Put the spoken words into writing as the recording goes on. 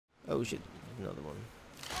Oh shit, another one.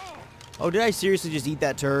 Oh, did I seriously just eat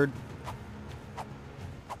that turd?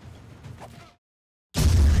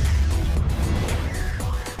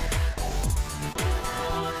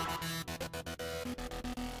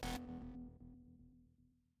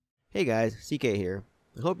 Hey guys, CK here.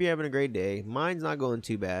 I hope you're having a great day. Mine's not going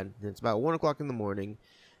too bad. It's about 1 o'clock in the morning,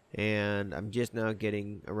 and I'm just now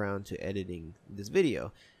getting around to editing this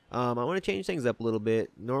video. I want to change things up a little bit.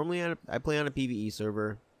 Normally I play on a PvE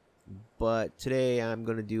server, but today I'm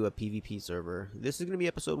going to do a PvP server. This is going to be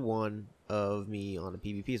episode 1 of me on a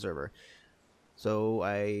PvP server. So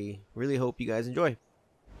I really hope you guys enjoy.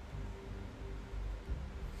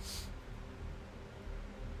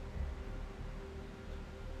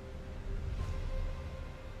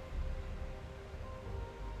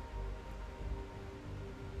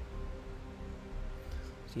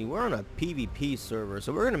 See, we're on a PvP server,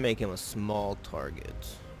 so we're going to make him a small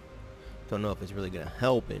target. Don't know if it's really going to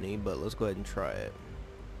help any, but let's go ahead and try it.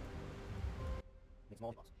 Make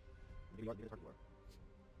small boss. Give you the target more.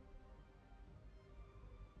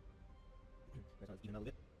 That's even a little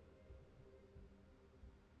bit.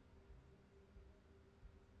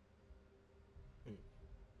 So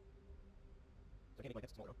I can't make my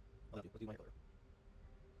text smaller. I'll have to. Let's do my color.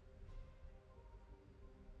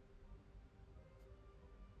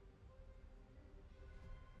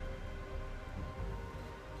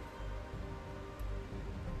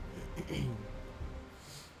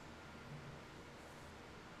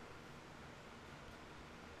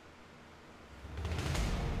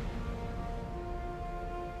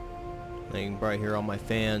 You can probably hear all my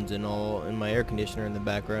fans and my air conditioner in the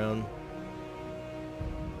background.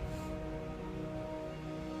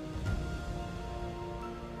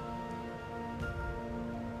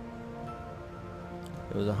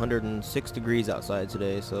 It was 106 degrees outside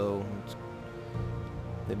today, so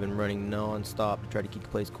they've been running non-stop to try to keep the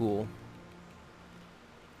place cool.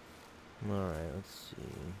 Alright, let's see.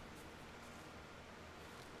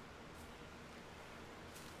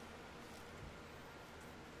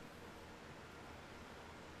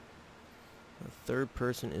 The third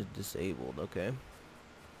person is disabled, okay.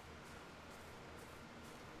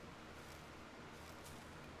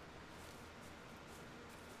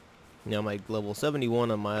 Now I'm like level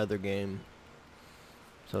 71 on my other game,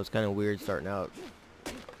 so it's kind of weird starting out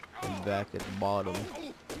and back at the bottom.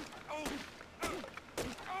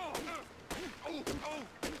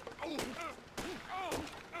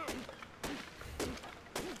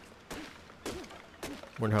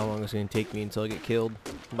 Wonder how long it's going to take me until I get killed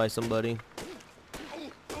by somebody.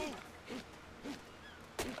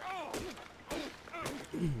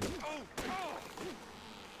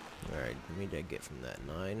 Alright, how many did I get from that?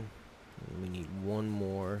 9. We need one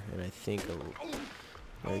more, and I think did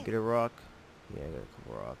I get a rock? Yeah, I got a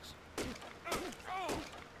couple rocks.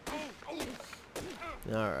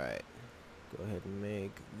 Alright, go ahead and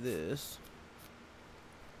make this.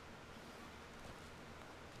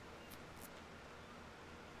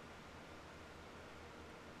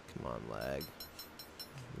 Come on, lag.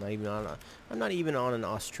 I'm not even on an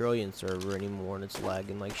Australian server anymore, and it's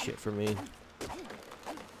lagging like shit for me.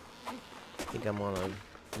 I think I'm on a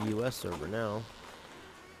US server now.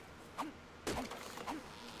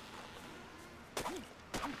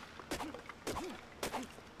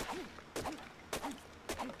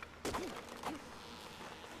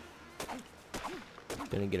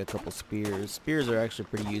 Gonna get a couple spears. Spears are actually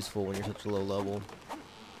pretty useful when you're such a low level,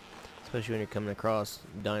 especially when you're coming across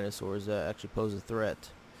dinosaurs that actually pose a threat.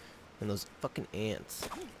 And those fucking ants.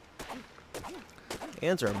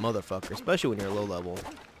 Ants are a motherfucker, especially when you're low level.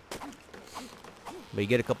 But you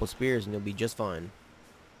get a couple spears and you'll be just fine.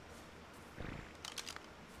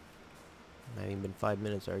 Not even been 5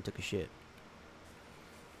 minutes, I already took a shit.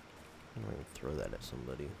 I'm gonna throw that at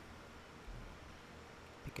somebody.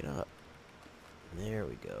 Pick it up. There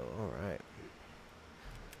we go, alright.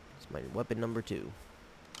 It's my weapon number 2.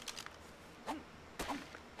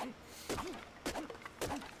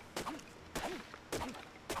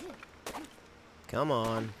 Come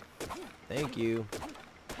on. Thank you.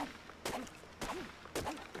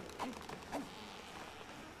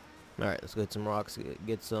 Alright, let's get some rocks.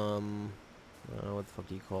 Get some... what the fuck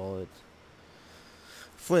do you call it?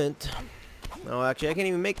 Flint. Oh, actually, I can't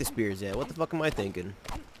even make the spears yet. What the fuck am I thinking?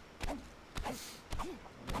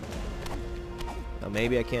 Oh,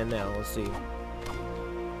 maybe I can now. Let's see.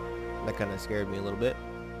 That kind of scared me a little bit.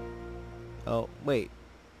 Oh, wait.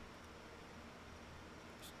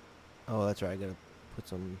 Oh, that's right. I gotta put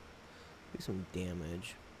some... do some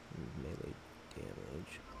damage. Melee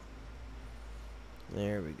damage.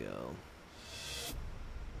 There we go.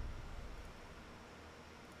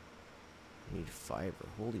 Need fiber.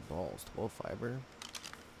 Holy balls. 12 fiber.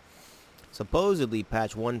 Supposedly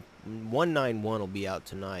patch 191 will be out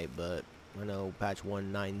tonight, but I know patch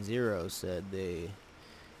 190 said they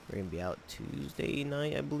were going to be out Tuesday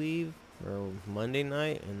night, I believe, or Monday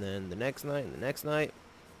night, and then the next night, and the next night.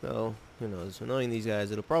 So, who knows? Knowing these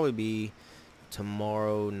guys, it'll probably be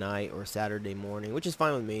tomorrow night or Saturday morning, which is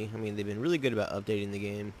fine with me. I mean, they've been really good about updating the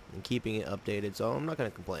game and keeping it updated, so I'm not going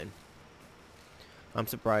to complain. I'm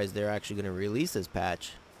surprised they're actually going to release this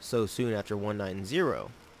patch so soon after 190.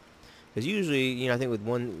 Because usually, you know, I think with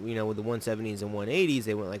with the 170s and 180s,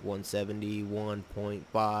 they went like 170, 1.5,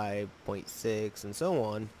 0.6, and so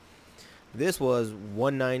on. This was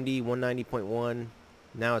 190, 190.1.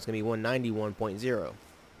 Now it's going to be 191.0.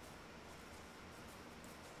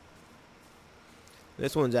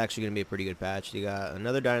 This one's actually going to be a pretty good patch. You got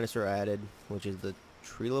another dinosaur added, which is the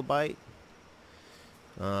trilobite.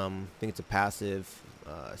 I think it's a passive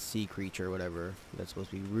sea creature or whatever. That's supposed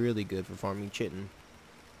to be really good for farming chitin,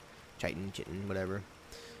 whatever.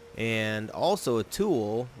 And also a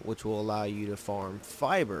tool which will allow you to farm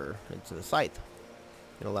fiber. It's a scythe.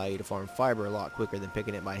 It'll allow you to farm fiber a lot quicker than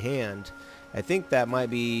picking it by hand. I think that might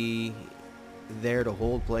be there to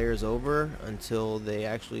hold players over until they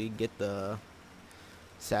actually get the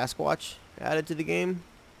Sasquatch added to the game,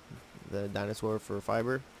 the dinosaur for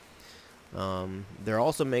fiber. They're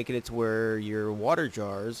also making it to where your water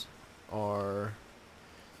jars are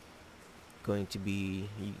going to be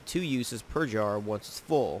 2 uses per jar once it's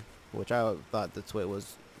full, which I thought that's what it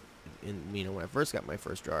was when I first got my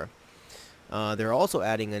first jar. They're also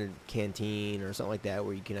adding a canteen or something like that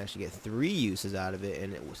where you can actually get 3 uses out of it,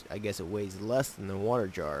 and I guess it weighs less than the water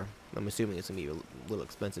jar. I'm assuming it's gonna be a little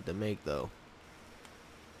expensive to make though.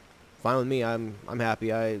 Fine with me. I'm happy.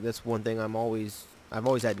 That's one thing I've always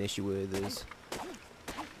had an issue with, is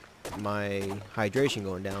my hydration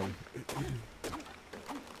going down.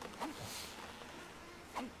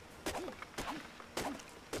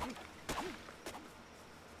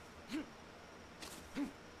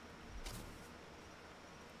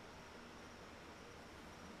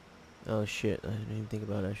 Oh shit, I didn't even think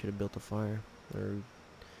about it. I should have built a fire, or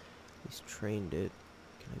at least trained it.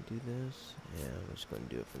 Can I do this? Yeah, I'm just going to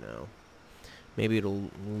do it for now. Maybe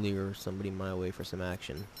it'll lure somebody my way for some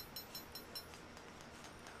action.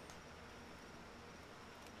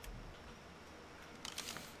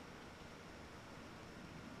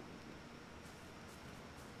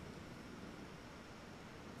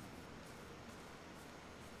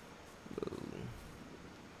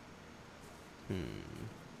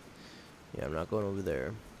 Yeah, I'm not going over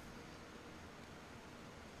there.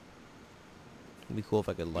 It'd be cool if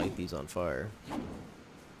I could light these on fire.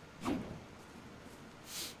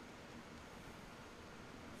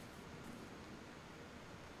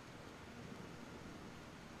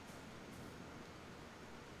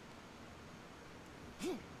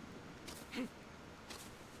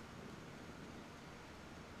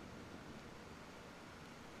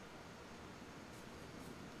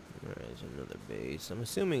 Alright, there's another base. I'm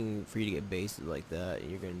assuming for you to get bases like that,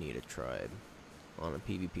 you're going to need a tribe on a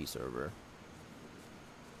PvP server.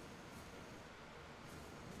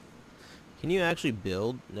 Can you actually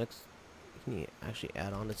build next? Can you actually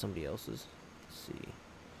add on to somebody else's? Let's see.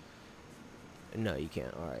 No, you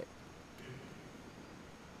can't. Alright.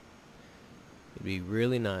 It'd be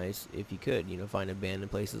really nice if you could, find abandoned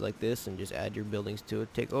places like this and just add your buildings to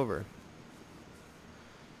it, take over.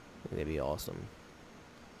 That'd be awesome.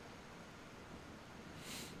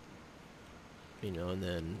 And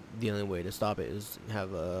then the only way to stop it is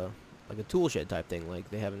have like a tool shed type thing like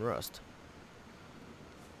they have in Rust.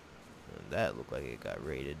 And that looked like it got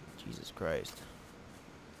raided. Jesus Christ.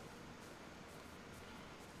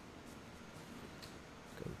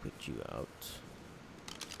 Gonna put you out.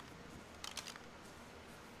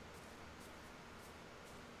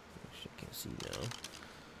 Actually, I can't see now.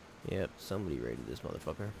 Yep, somebody raided this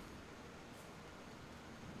motherfucker.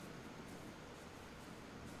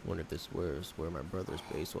 Wonder if this was where my brother's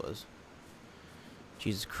base was.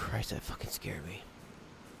 Jesus Christ, that fucking scared me.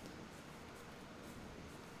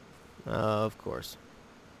 Of course.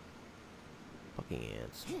 Fucking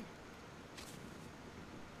ants.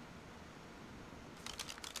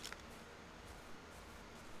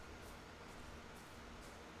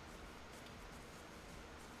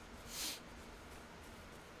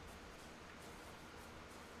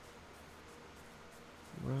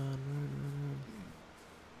 Run, run, run, run.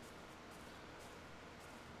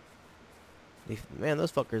 Man,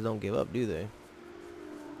 those fuckers don't give up, do they?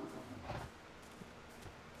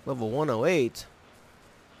 Level 108.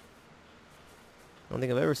 I don't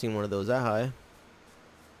think I've ever seen one of those that high.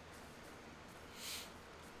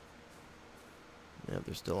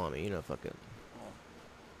 they're still on me. You know, fuck it.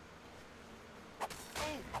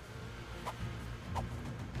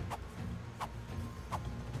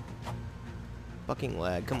 Fucking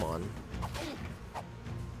lag, come on.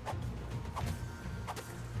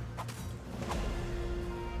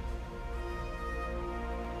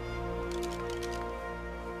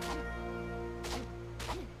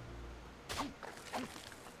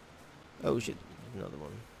 Oh shit, another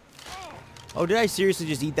one. Oh, did I seriously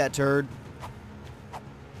just eat that turd?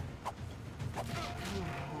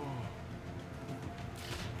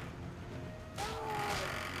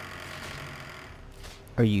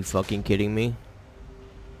 Are you fucking kidding me?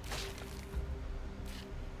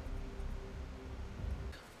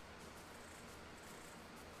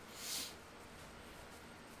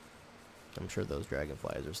 I'm sure those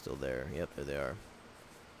dragonflies are still there. Yep, there they are.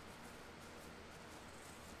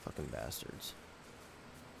 Fucking bastards.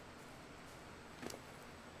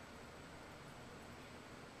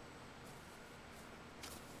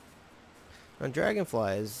 Now,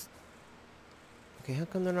 dragonflies... Okay, how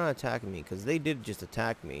come they're not attacking me? Because they did just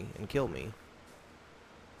attack me and kill me.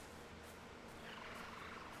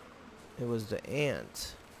 It was the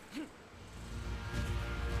ant.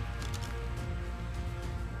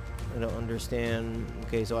 I don't understand.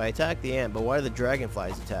 Okay, so I attacked the ant, but why do the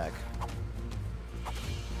dragonflies attack?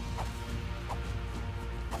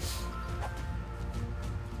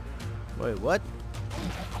 Wait, what?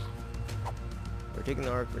 We're taking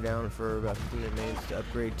the arc down for about 15 minutes to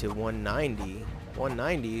upgrade to 190.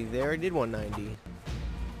 190? They already did 190.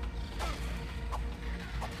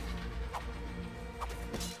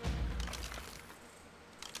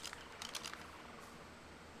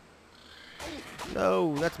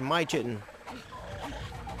 No, that's my chitin.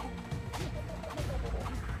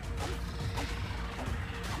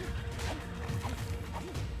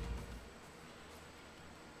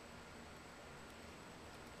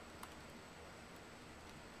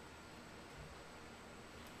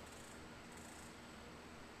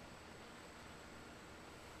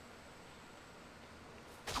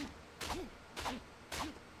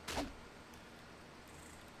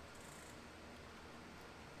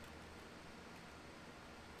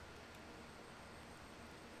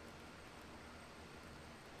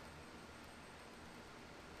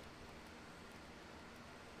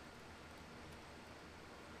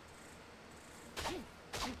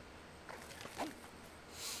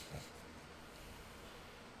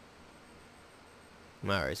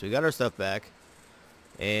 Alright, so we got our stuff back,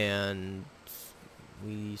 and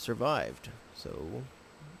we survived. So,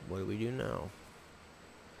 what do we do now?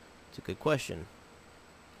 It's a good question.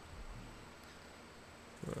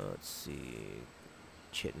 Let's see.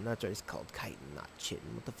 Chitin. That's right, it's called chitin, not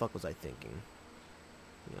chitin. What the fuck was I thinking?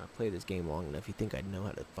 You know, I played this game long enough, you think I'd know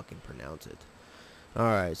how to fucking pronounce it.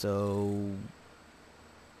 Alright, so...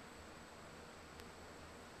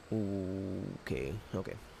 Okay,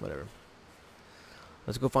 whatever.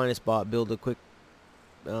 Let's go find a spot, build a quick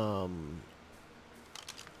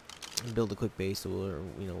base so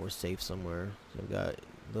we're safe somewhere. So I've got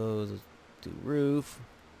those. Let's do roof.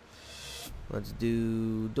 Let's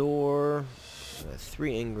do door. I got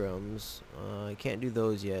 3 Ingrams. I can't do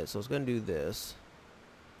those yet, so I was gonna do this.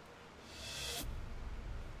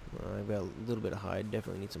 I've got a little bit of hide.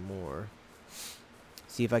 Definitely need some more.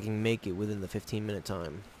 See if I can make it within the 15-minute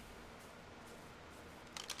time.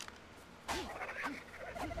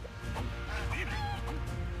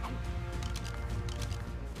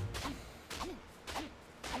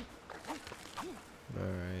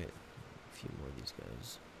 Alright, a few more of these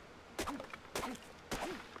guys.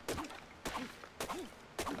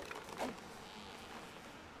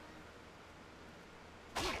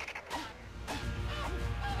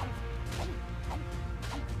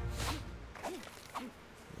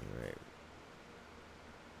 Alright.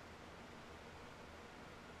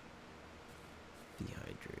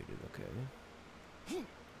 Dehydrated, okay.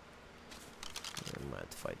 I might have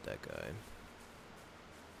to fight that guy.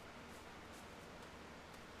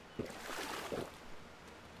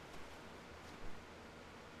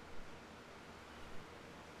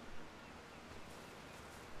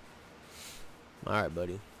 Alright,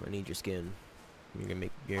 buddy. I need your skin. You're gonna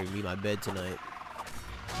be my bed tonight.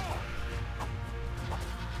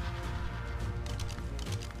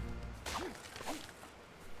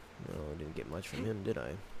 No, I didn't get much from him, did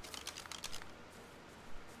I?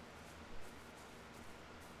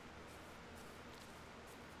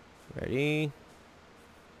 Ready?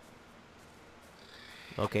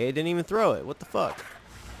 Okay, it didn't even throw it. What the fuck?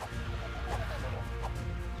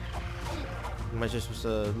 Am I just supposed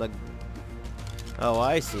to, like... Oh,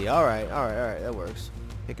 I see. Alright, that works.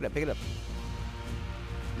 Pick it up, pick it up.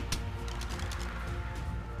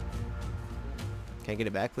 Can I get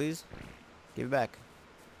it back, please? Give it back.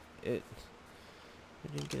 I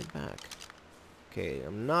didn't get it back. Okay,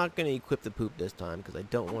 I'm not gonna equip the poop this time because I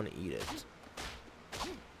don't want to eat it.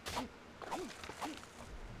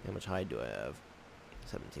 How much hide do I have?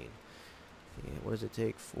 17. Okay, what does it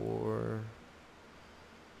take for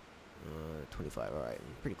 25? Alright,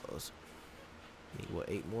 pretty close. Need what,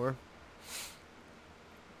 8 more?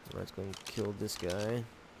 Let's go and kill this guy.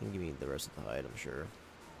 And give me the rest of the hide, I'm sure.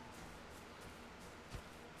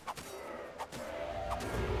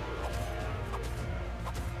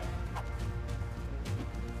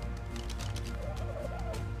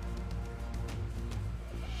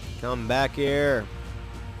 Come back here.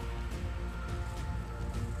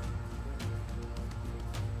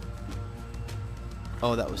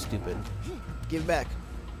 Oh, that was stupid. Give it back.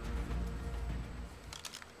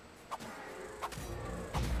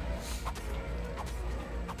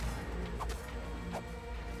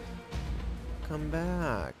 Come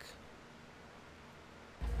back.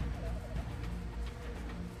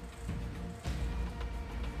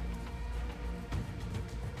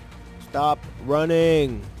 Stop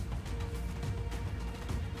running.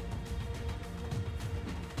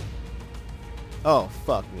 Oh,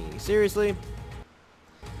 fuck me. Seriously?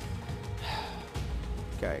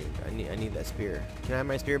 Okay, I need that spear. Can I have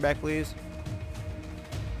my spear back, please?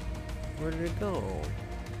 Where did it go?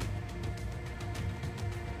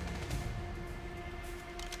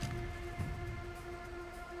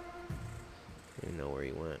 I didn't know where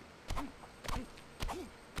he went.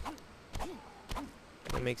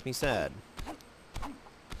 That makes me sad.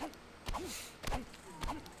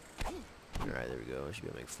 Alright, there we go. I should be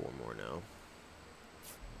able to make 4 more now.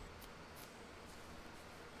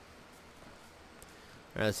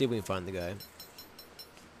 Alright, let's see if we can find the guy.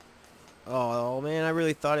 Oh man, I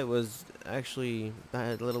really thought it was actually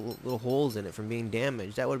had little holes in it from being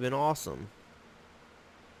damaged. That would have been awesome.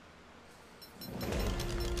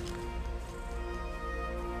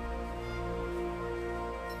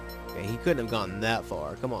 Okay, he couldn't have gone that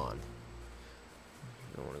far. Come on.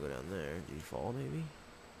 I don't want to go down there. Did he fall maybe?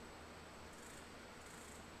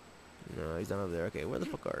 No, he's not over there. Okay, where the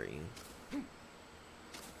fuck are you?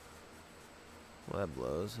 Well, that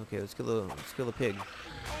blows. Okay, let's kill the pig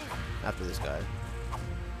after this guy.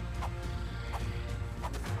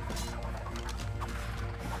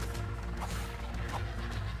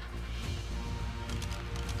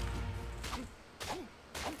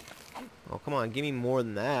 Oh, come on, give me more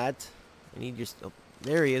than that. I need just... Oh,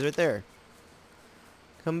 there he is, right there.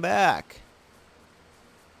 Come back.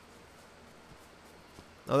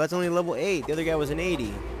 Oh, that's only level 8. The other guy was an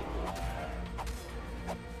 80.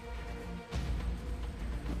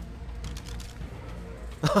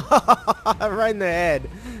 Right in the head.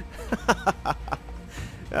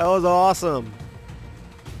 That was awesome.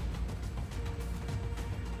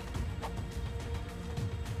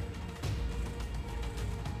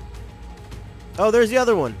 Oh, there's the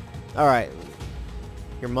other one. All right.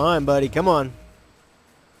 You're mine, buddy. Come on.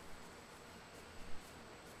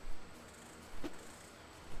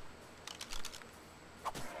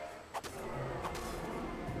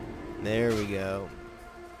 There we go.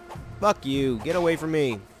 Fuck you. Get away from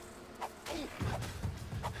me.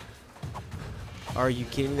 Are you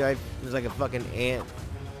kidding me? There's like a fucking ant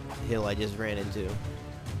hill I just ran into.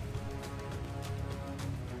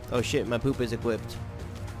 Oh shit, my poop is equipped.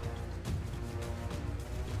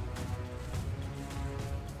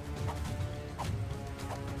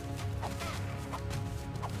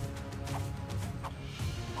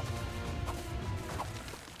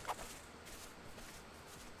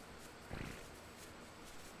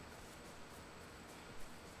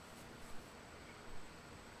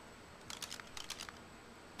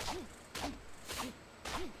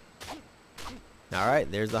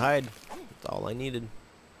 Alright, there's the hide. That's all I needed.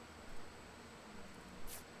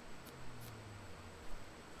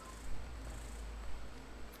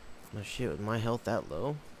 Oh shit, was my health that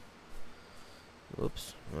low?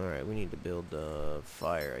 Whoops. Alright, we need to build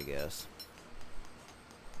fire, I guess.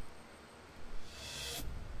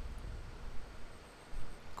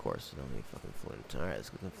 Of course, I don't need fucking flint. Alright, let's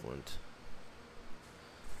get the flint.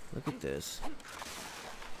 Look at this.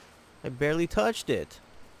 I barely touched it.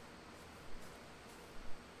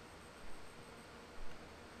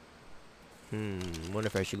 Wonder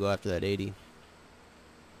if I should go after that 80.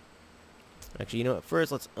 Actually, you know what?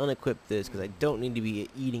 First, let's unequip this because I don't need to be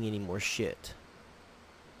eating any more shit.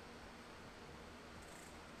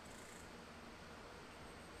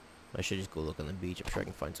 I should just go look on the beach. I'm sure I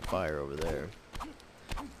can find some fire over there.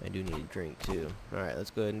 I do need a drink too. Alright,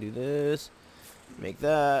 let's go ahead and do this. Make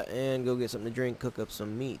that and go get something to drink. Cook up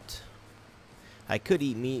some meat. I could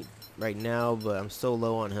eat meat right now, but I'm so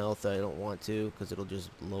low on health that I don't want to, because it'll just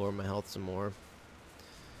lower my health some more.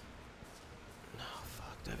 Oh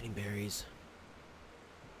fuck, do I have any berries?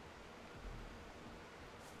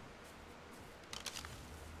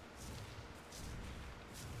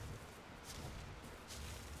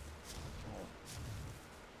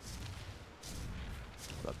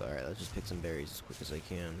 Fuck, alright, let's just pick some berries as quick as I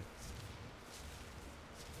can.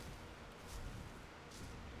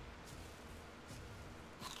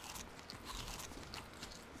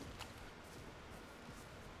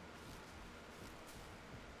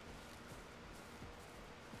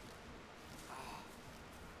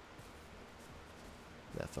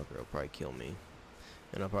 That fucker will probably kill me.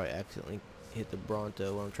 And I'll probably accidentally hit the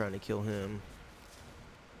Bronto while I'm trying to kill him.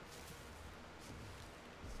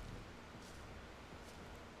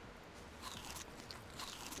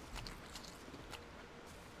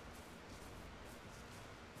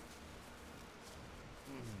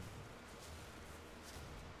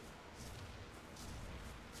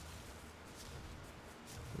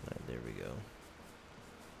 Alright, there we go.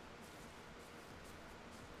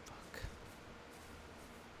 Fuck.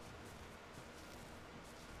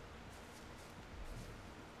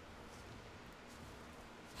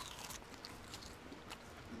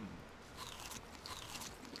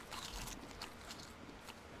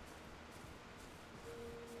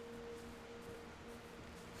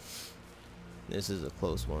 This is a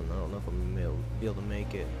close one. I don't know if I'm gonna be able to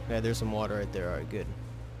make it. Yeah, there's some water right there. Alright, good.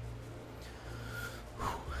 Whew.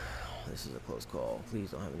 This is a close call.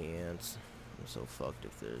 Please don't have any ants. I'm so fucked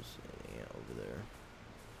if there's an ant over there.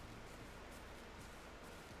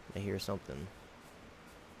 I hear something.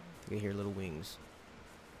 I hear little wings.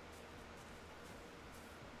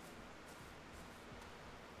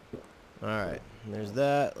 Alright, there's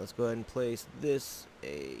that. Let's go ahead and place this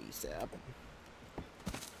ASAP.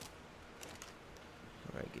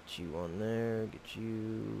 Alright, get you on there, get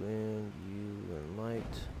you and light.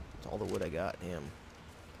 That's all the wood I got, damn.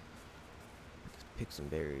 Let's pick some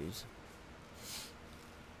berries.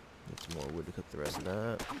 Need some more wood to cook the rest of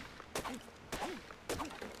that.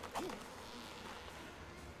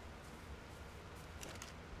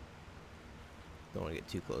 Don't want to get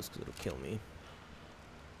too close because it'll kill me.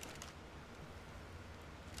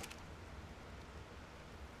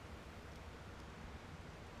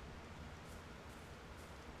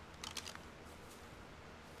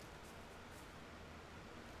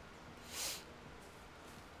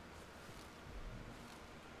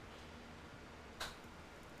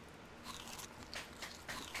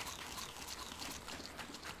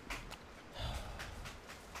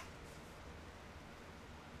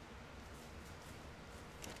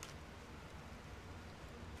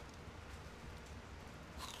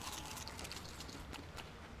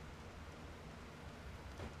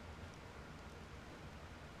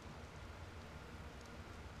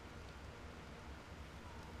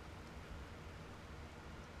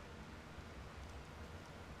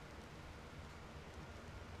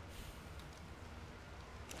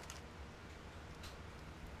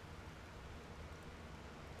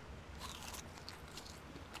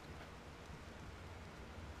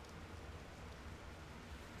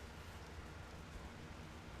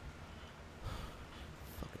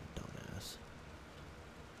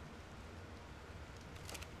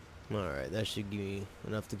 Alright, that should give me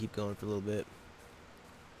enough to keep going for a little bit.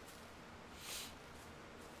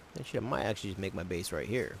 Actually, I might actually just make my base right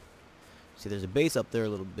here. See, there's a base up there a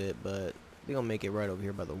little bit, but I think I'll make it right over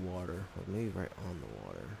here by the water. Or maybe right on the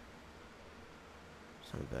water.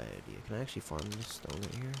 It's not a bad idea. Can I actually farm this stone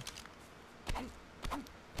right here?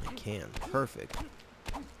 I can. Perfect.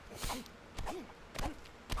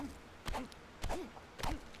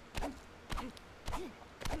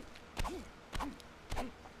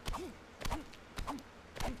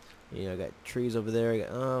 You know, I got trees over there. I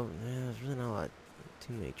got, oh, man, there's really not a lot.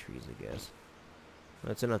 Too many trees, I guess.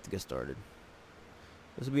 That's enough to get started.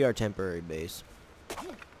 This will be our temporary base.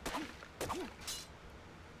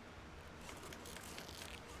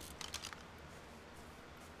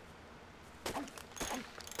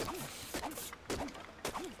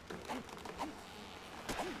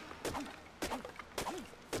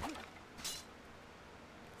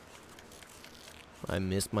 I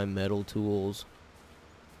missed my metal tools.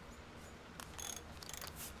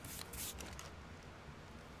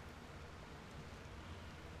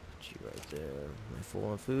 Right there. Am I full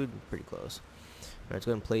on food? Pretty close. Alright, let's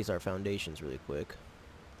go ahead and place our foundations really quick.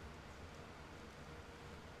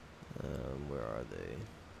 Where are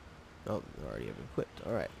they? Oh, they already have equipped.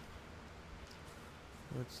 Alright.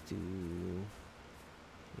 Let's do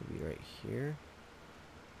maybe right here.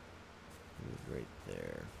 Maybe right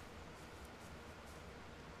there.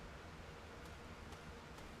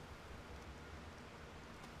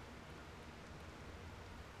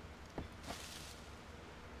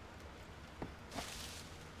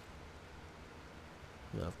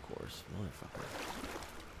 course, motherfucker.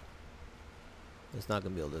 It's not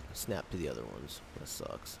gonna be able to snap to the other ones. That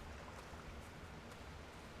sucks.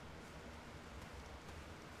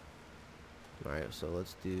 Alright, so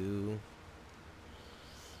let's do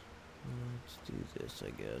this, I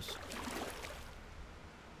guess.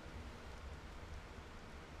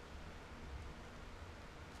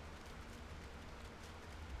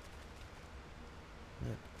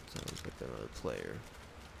 That sounds like another player.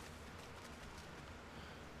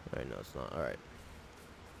 Alright, no, it's not. Alright.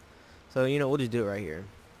 So, you know, we'll just do it right here.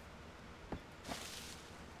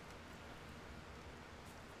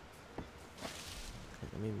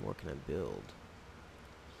 How many more can I build?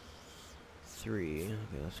 3. Okay,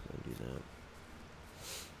 let's go and do that.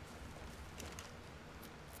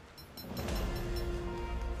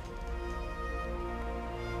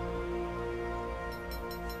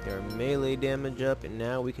 Get our melee damage up, and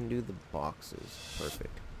now we can do the boxes.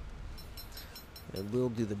 Perfect. And we'll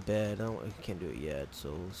do the bed. I can't do it yet, so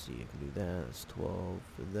let's see. I can do that. That's 12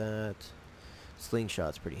 for that.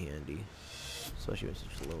 Slingshot's pretty handy, especially when it's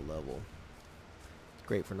such a low level. It's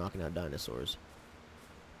great for knocking out dinosaurs.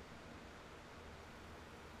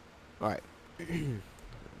 Alright. Do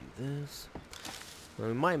this. Well,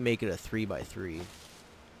 we might make it a 3x3.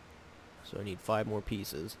 So I need 5 more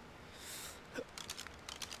pieces.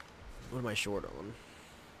 What am I short on?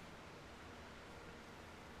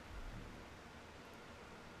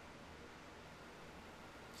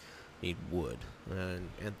 Need wood and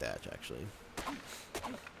thatch, actually.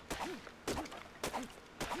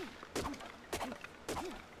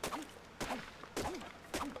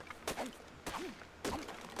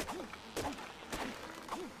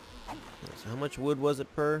 So how much wood was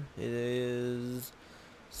it per? It is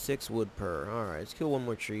 6 wood per. Alright, let's kill one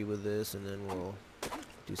more tree with this, and then we'll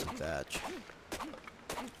do some thatch.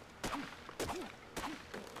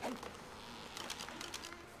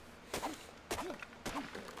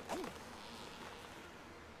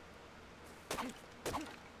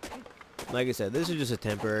 Like I said, this is just a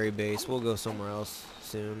temporary base. We'll go somewhere else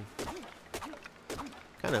soon.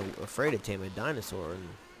 Kind of afraid to tame a dinosaur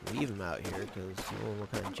and leave him out here, because I don't know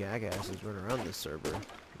what kind of jackasses run around this server.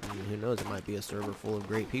 I mean, who knows, it might be a server full of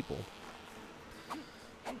great people.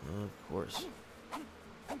 Of course.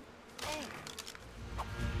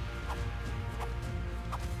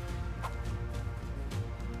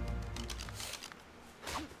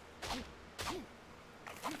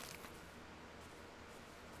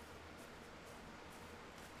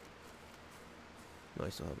 I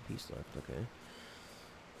still have a piece left, okay.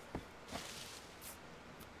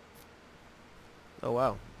 Oh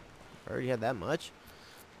wow, I already had that much?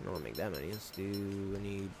 I don't want to make that many. Let's do, I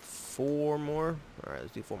need 4 more. Alright,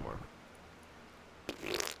 let's do 4 more.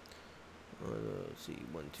 Let's see,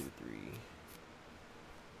 1, 2,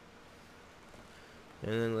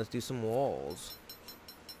 3. And then let's do some walls.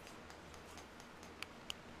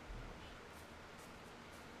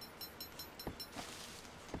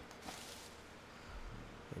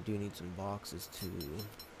 I do need some boxes too. Need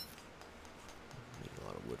a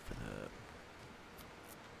lot of wood for that.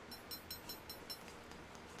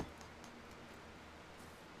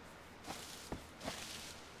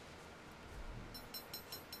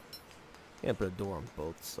 Yeah, put a door on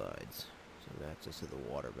both sides, so we have access to the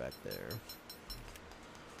water back there.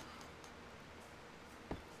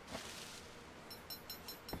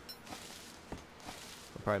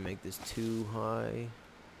 I'll probably make this too high.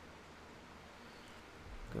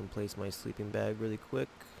 Gonna place my sleeping bag really quick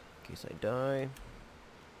in case I die.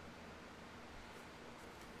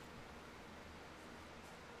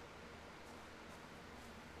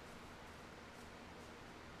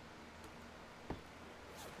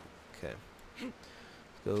 Okay. Let's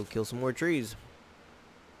go kill some more trees.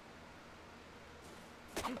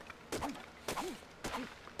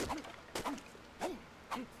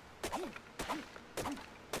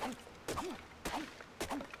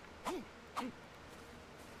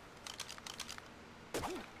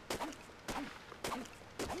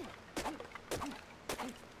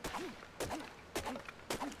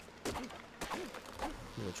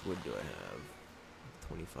 How much wood do I have?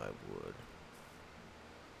 25 wood.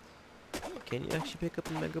 Can you actually pick up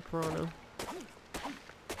a mega piranha?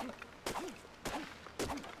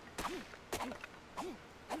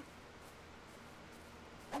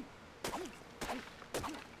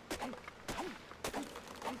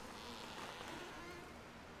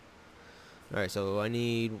 Alright, so I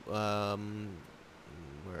need, where am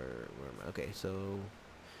I? Okay, so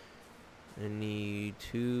I need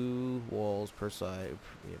 2 walls per side.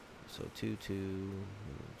 Yep, so 2, 2.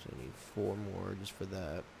 So I need 4 more just for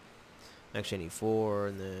that. Actually, I need 4,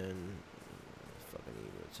 and then I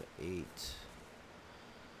need what's it, 8.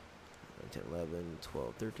 10, 11,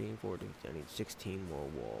 12, 13, 14. I need 16 more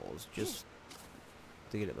walls just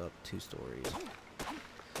to get it up 2 stories.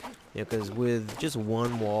 Yeah, because with just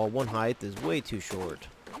one wall, one height is way too short.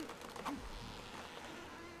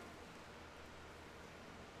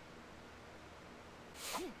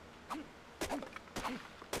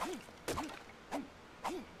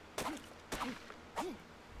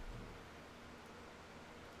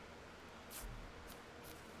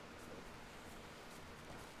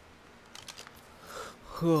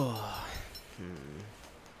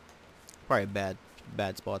 Probably a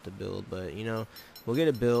bad spot to build, but you know, we'll get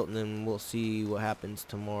it built and then we'll see what happens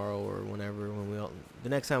tomorrow or whenever the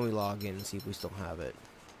next time we log in and see if we still have it.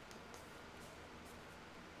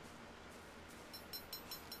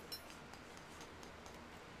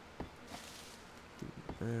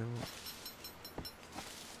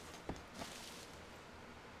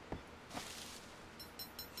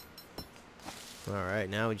 Alright,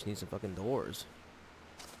 now we just need some fucking doors.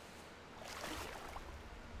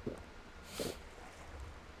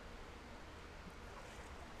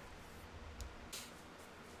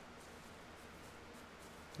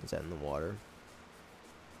 Is that in the water?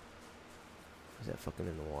 Is that fucking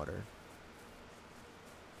in the water?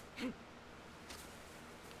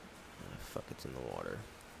 Fuck, it's in the water.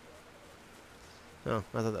 Oh,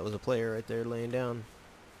 I thought that was a player right there laying down.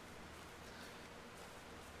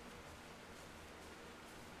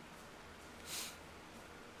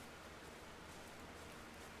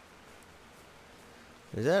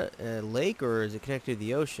 Is that a lake or is it connected to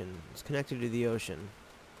the ocean? It's connected to the ocean.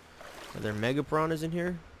 Are there mega piranhas in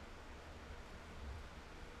here?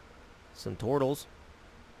 Some turtles.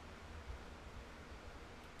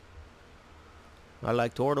 I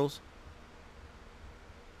like turtles.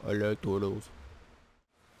 I like turtles.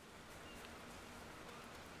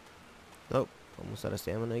 Oh, almost out of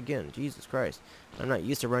stamina again. Jesus Christ. I'm not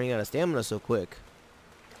used to running out of stamina so quick.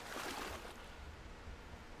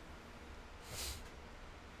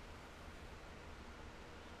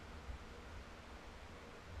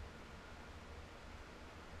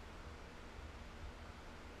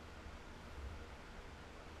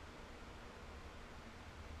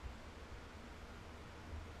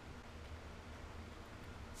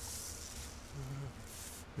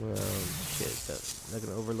 Shit, is that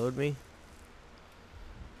gonna overload me?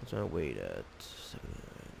 What's my weight at? 79.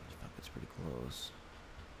 Fuck, it's pretty close.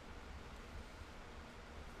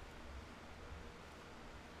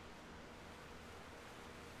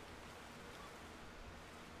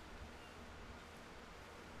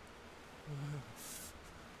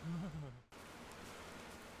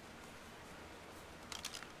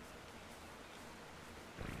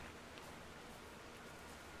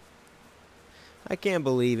 I can't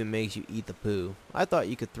believe it makes you eat the poo. I thought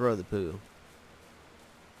you could throw the poo.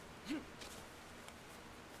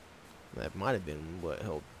 That might have been what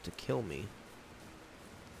helped to kill me.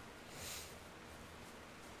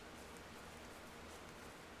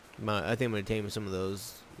 I think I'm going to tame some of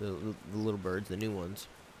those, the little birds, the new ones.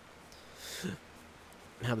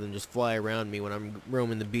 Have them just fly around me when I'm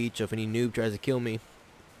roaming the beach. So if any noob tries to kill me,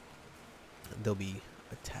 they'll be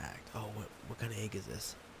attacked. Oh, what kind of egg is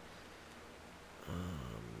this?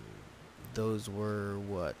 Those were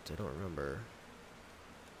what? I don't remember.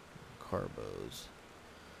 Carbos.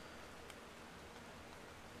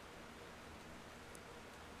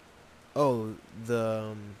 Oh,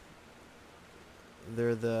 they're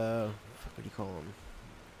the, what do you call them?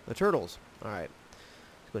 The turtles. Alright.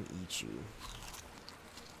 I'm going to eat you.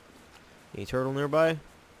 Any turtle nearby?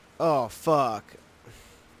 Oh, fuck.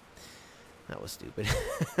 That was stupid.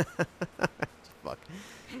 Fuck.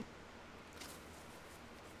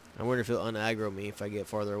 I wonder if he'll unaggro me if I get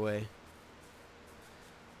farther away.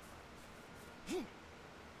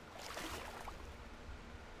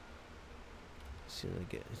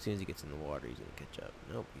 As soon as he gets in the water, he's gonna catch up.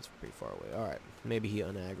 Nope, he's pretty far away. Alright, maybe he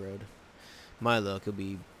unaggroed. My luck, he'll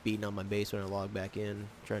be beating on my base when I log back in,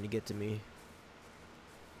 trying to get to me.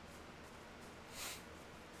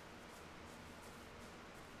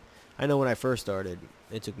 I know when I first started,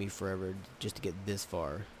 it took me forever just to get this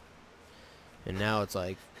far. And now it's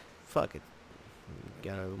like, fuck it.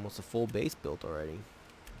 Got almost a full base built already.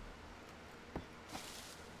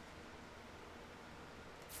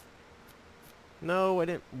 No, I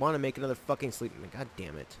didn't want to make another fucking sleep. God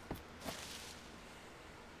damn it.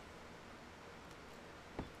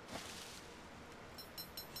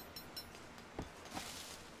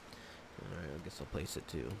 Alright, I guess I'll place it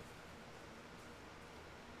too.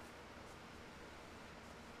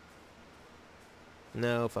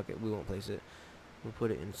 No, fuck it. We won't place it. We'll put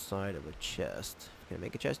it inside of a chest. Can I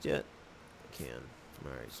make a chest yet? I can.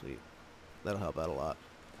 Alright, sweet. That'll help out a lot.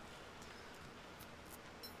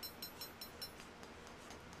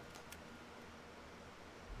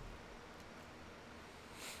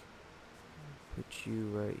 you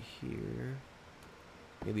right here.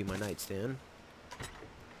 Maybe my nightstand.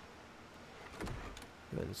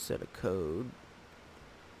 Go ahead and set a code.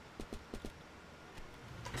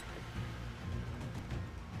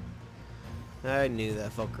 I knew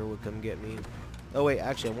that fucker would come get me. Oh wait,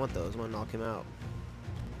 actually I want those. I want to knock him out.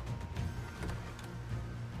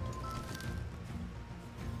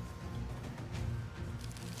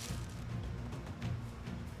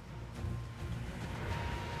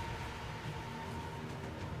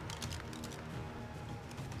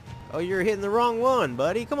 Oh, you're hitting the wrong one,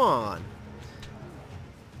 buddy. Come on.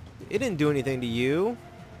 It didn't do anything to you.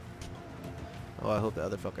 Oh, I hope the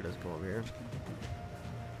other fucker doesn't come over here.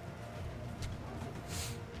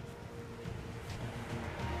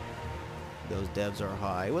 Those devs are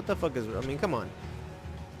high. What the fuck is... I mean, come on.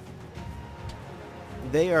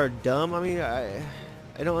 They are dumb. I mean, I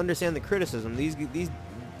don't understand the criticism. The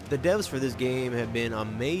devs for this game have been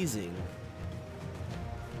amazing.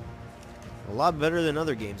 A lot better than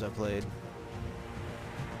other games I've played.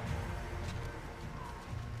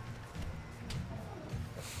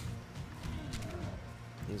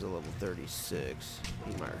 He's a level 36.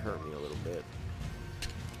 He might hurt me a little bit.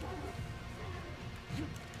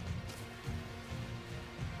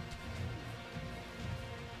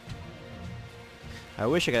 I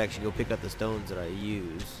wish I could actually go pick up the stones that I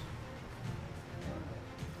use.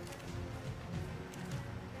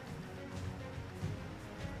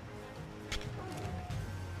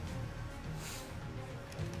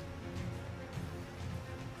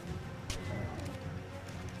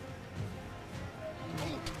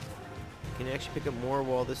 Can you actually pick up more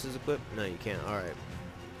while this is equipped? No, you can't. Alright.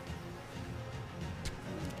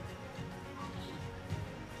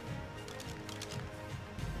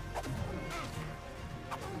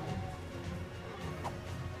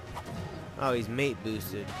 Oh, he's mate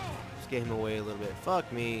boosted. Just get him away a little bit.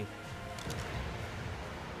 Fuck me.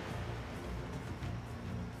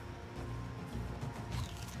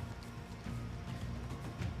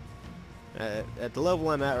 At the level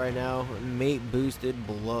I'm at right now, mate boosted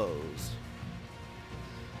blows.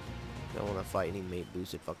 Don't want to fight any mate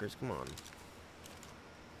boosted fuckers. Come on.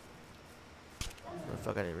 Oh,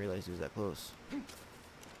 fuck, I didn't realize he was that close.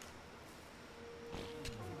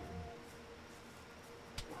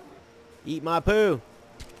 Eat my poo.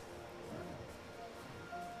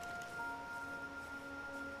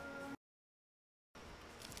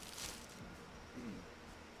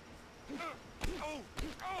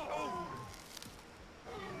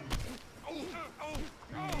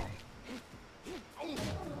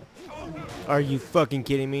 Are you fucking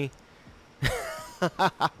kidding me?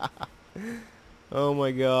 Oh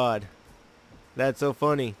my god. That's so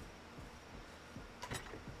funny.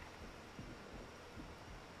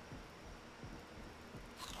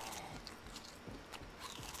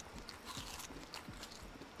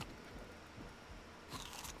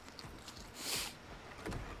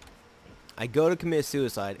 I go to commit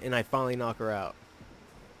suicide and I finally knock her out.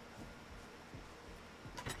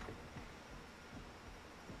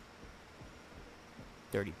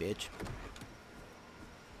 Dirty bitch.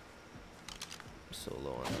 So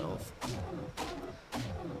low on health.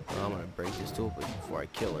 Well, I'm gonna break this tool before I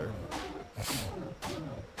kill her.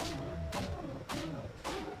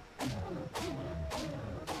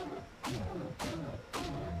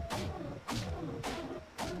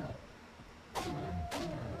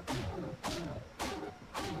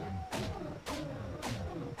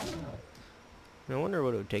 I wonder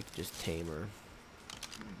what it would take to just tame her.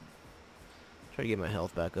 Try to get my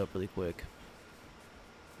health back up really quick.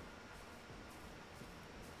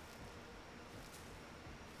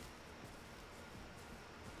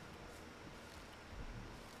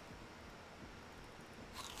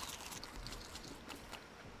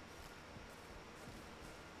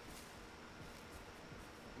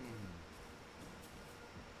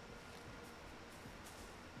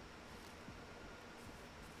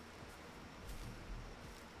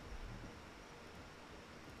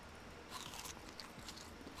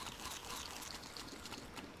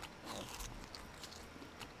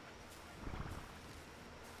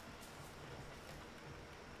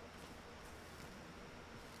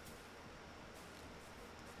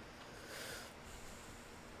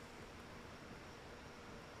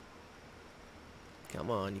 Come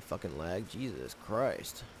on, you fucking lag. Jesus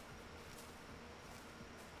Christ.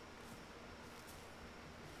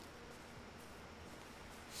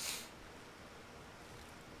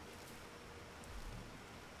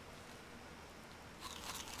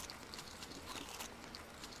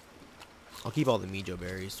 I'll keep all the Mijo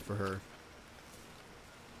berries for her.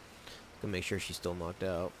 To make sure she's still knocked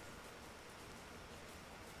out.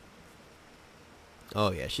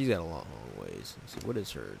 Oh yeah, she's got a long ways. Let's see, what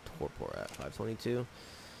is her torpor at? 522?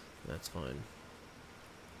 That's fine.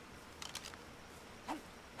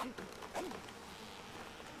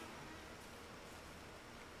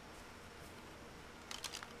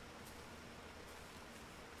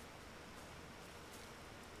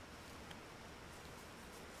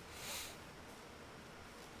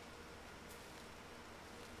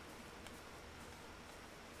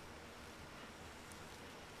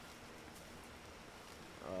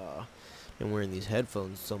 Been wearing these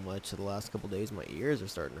headphones so much the last couple days, my ears are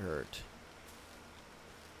starting to hurt.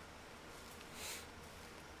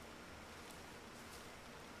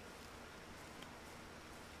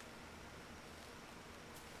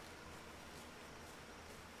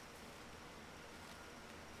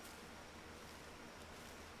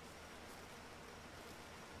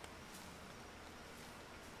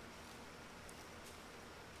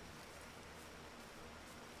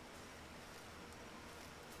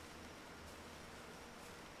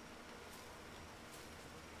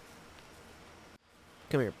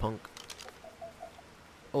 Come here, punk.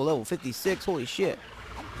 Oh, level 56. Holy shit.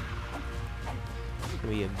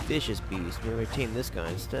 Gonna be a vicious beast. Maybe I tame this guy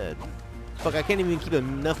instead. Fuck, I can't even keep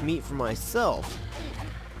enough meat for myself.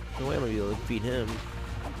 No way I'm gonna be able to feed him.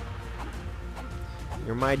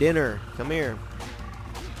 You're my dinner. Come here.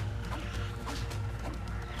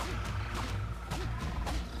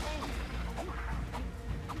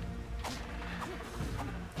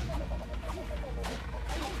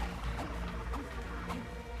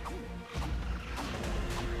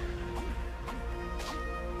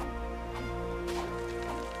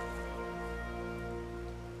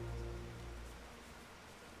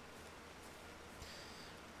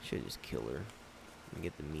 Should just kill her and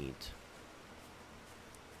get the meat.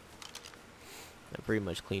 I pretty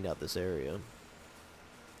much cleaned out this area.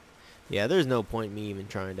 Yeah, there's no point in me even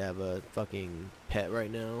trying to have a fucking pet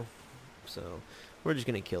right now. So, we're just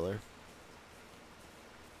gonna kill her.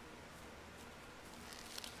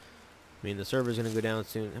 I mean, the server's gonna go down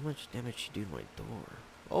soon. How much damage she do to my door?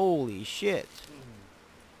 Holy shit!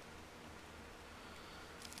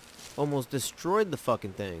 Almost destroyed the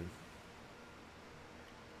fucking thing.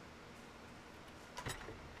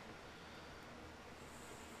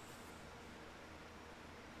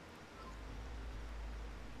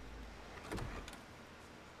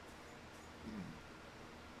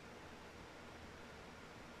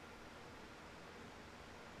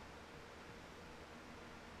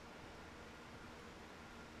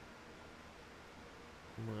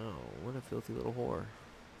 Wow, what a filthy little whore.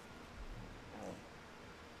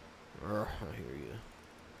 Urgh, I hear you.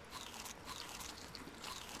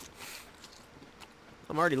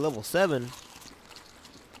 I'm already level 7. I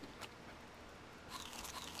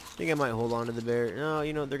think I might hold on to the bear. No,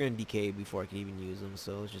 you know, they're gonna decay before I can even use them,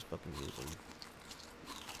 so let's just fucking use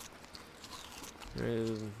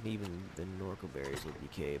them. Even the Norco berries will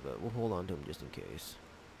decay, but we'll hold on to them just in case.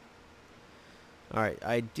 Alright,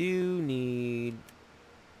 I do need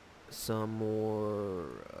some more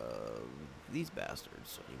of these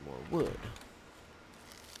bastards. I need more wood.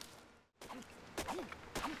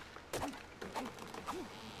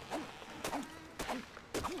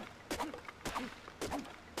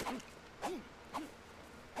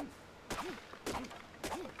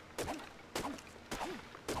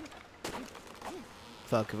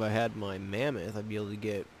 Fuck, if I had my mammoth, I'd be able to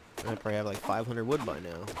get, I'd probably have like 500 wood by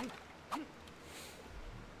now.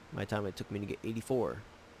 By the time it took me to get 84.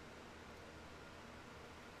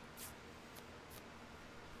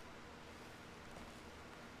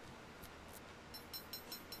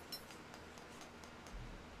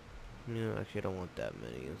 No, actually I don't want that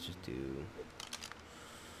many. Let's just do...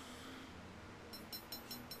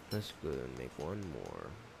 Let's go and make one more.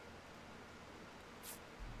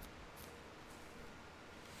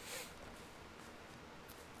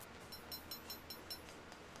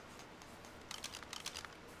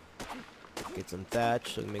 Get some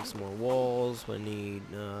thatch so we can make some more walls. I need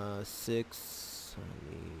 6.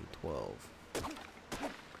 I need 12.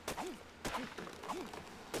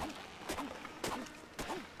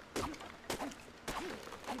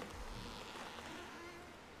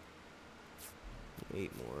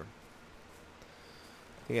 Eight more.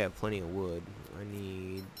 I think I have plenty of wood.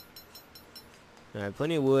 I have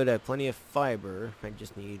plenty of wood, I have plenty of fiber. I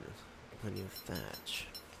just need plenty of thatch.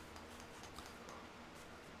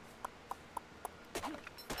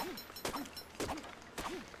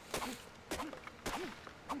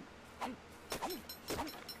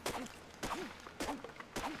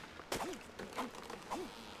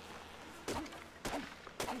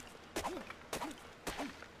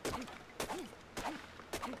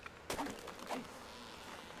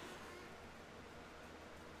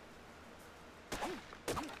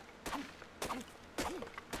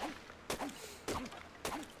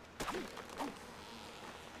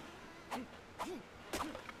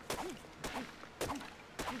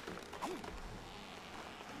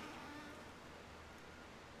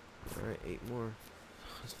 more.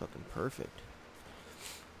 That's fucking perfect.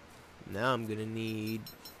 Now I'm gonna need...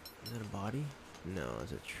 Is that a body? No,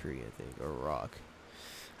 it's a tree, I think, or a rock.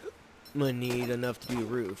 I'm gonna need enough to do a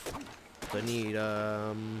roof. So I need,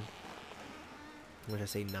 what did I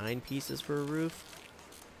say, 9 pieces for a roof?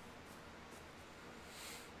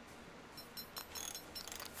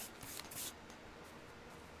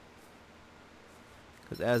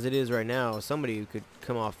 Because as it is right now, somebody could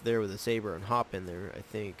come off there with a saber and hop in there, I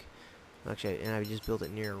think. Actually, and I just built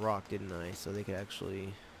it near a rock, didn't I? So they could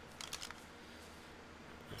actually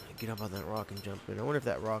get up on that rock and jump in. I wonder if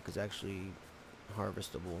that rock is actually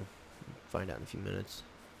harvestable. Find out in a few minutes.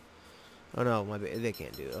 Oh no, they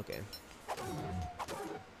can't do it. Okay.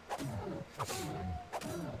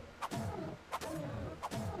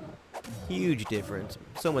 Huge difference.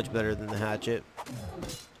 So much better than the hatchet.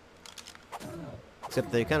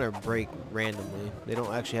 Except they kind of break randomly. They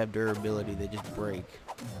don't actually have durability, they just break.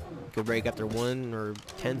 Could break after 1 or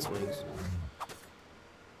 10 swings.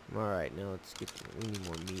 Alright, now let's get... We need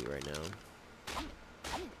more meat right now.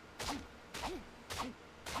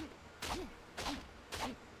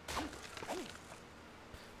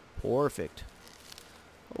 Perfect.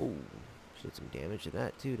 Oh, she did some damage to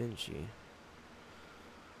that too, didn't she?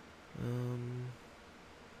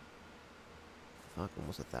 Fuck,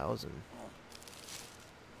 almost 1,000.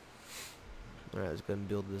 Alright, let's go ahead and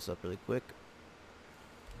build this up really quick.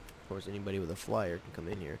 Of course, anybody with a flyer can come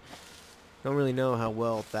in here. Don't really know how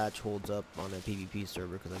well thatch holds up on a PvP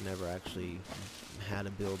server because I've never actually had a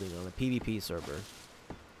building on a PvP server.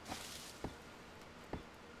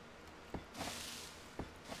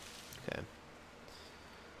 Okay.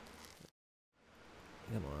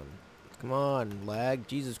 Come on. Come on, lag.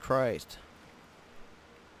 Jesus Christ.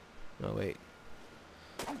 Oh, wait.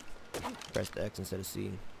 Press X instead of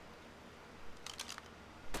C.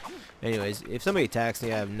 Anyways, if somebody attacks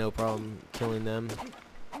me, I have no problem killing them.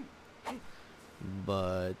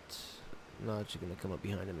 But I'm not actually going to come up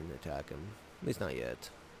behind him and attack him. At least not yet.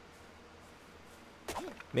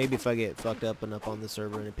 Maybe if I get fucked up enough on the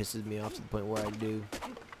server and it pisses me off to the point where I do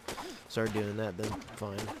start doing that, then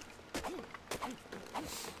fine.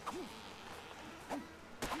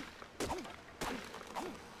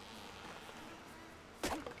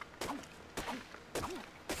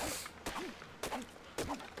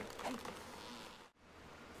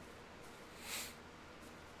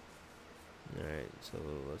 Alright, so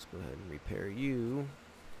let's go ahead and repair you.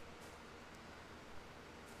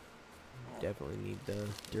 Definitely need the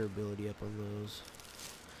durability up on those.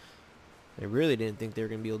 I really didn't think they were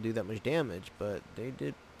going to be able to do that much damage, but they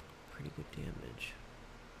did pretty good damage.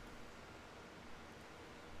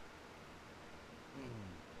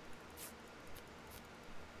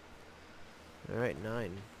 Alright,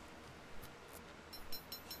 9.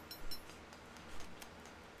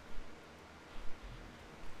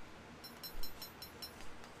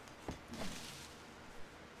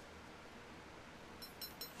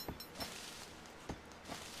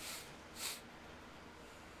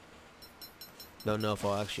 Don't know if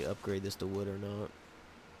I'll actually upgrade this to wood or not.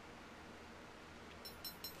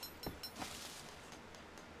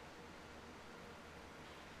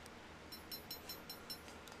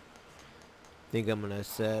 I think I'm gonna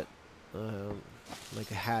set like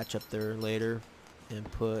a hatch up there later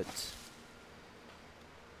and put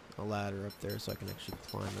a ladder up there so I can actually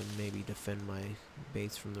climb and maybe defend my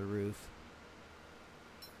base from the roof.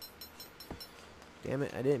 Damn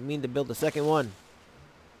it, I didn't mean to build a second one.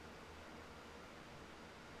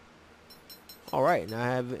 Alright, now I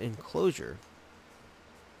have enclosure.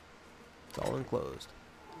 It's all enclosed.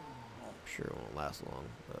 I'm sure it won't last long,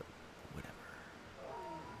 but whatever.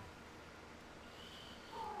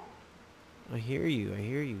 I hear you, I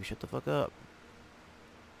hear you. Shut the fuck up.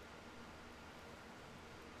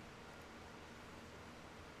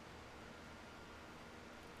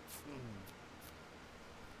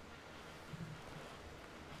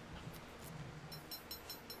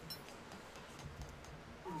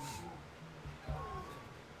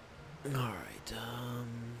 Alright,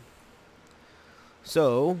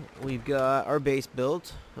 so we've got our base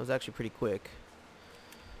built. That was actually pretty quick.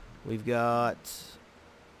 We've got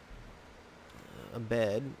a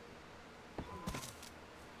bed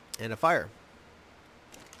and a fire.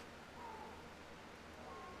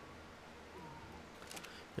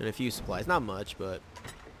 And a few supplies. Not much, but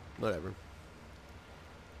whatever.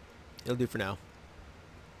 It'll do for now.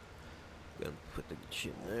 Gonna put the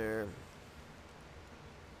shit in there.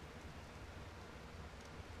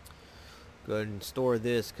 Go ahead and store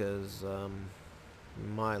this because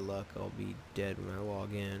my luck I'll be dead when I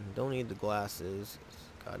log in. Don't need the glasses.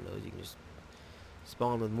 God knows you can just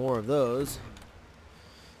spawn with more of those.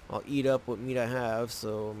 I'll eat up what meat I have,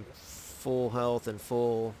 so I'm full health and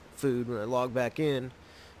full food when I log back in.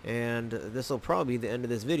 And this will probably be the end of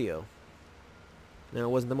this video. Now, it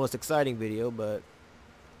wasn't the most exciting video, but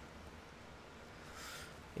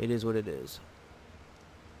it is what it is.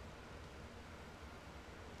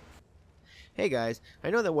 Hey guys, I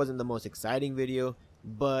know that wasn't the most exciting video,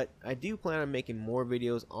 but I do plan on making more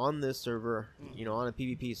videos on this server, you know, on a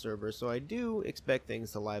PvP server, so I do expect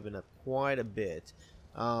things to liven up quite a bit.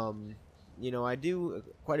 You know, I do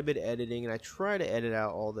quite a bit of editing, and I try to edit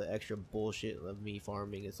out all the extra bullshit of me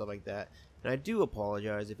farming and stuff like that. And I do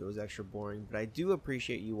apologize if it was extra boring, but I do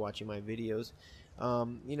appreciate you watching my videos.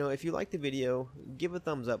 You know, if you like the video, give a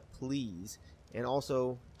thumbs up, please. And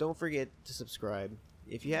also, don't forget to subscribe.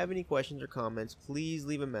 If you have any questions or comments, please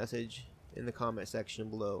leave a message in the comment section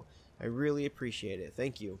below. I really appreciate it.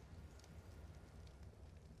 Thank you.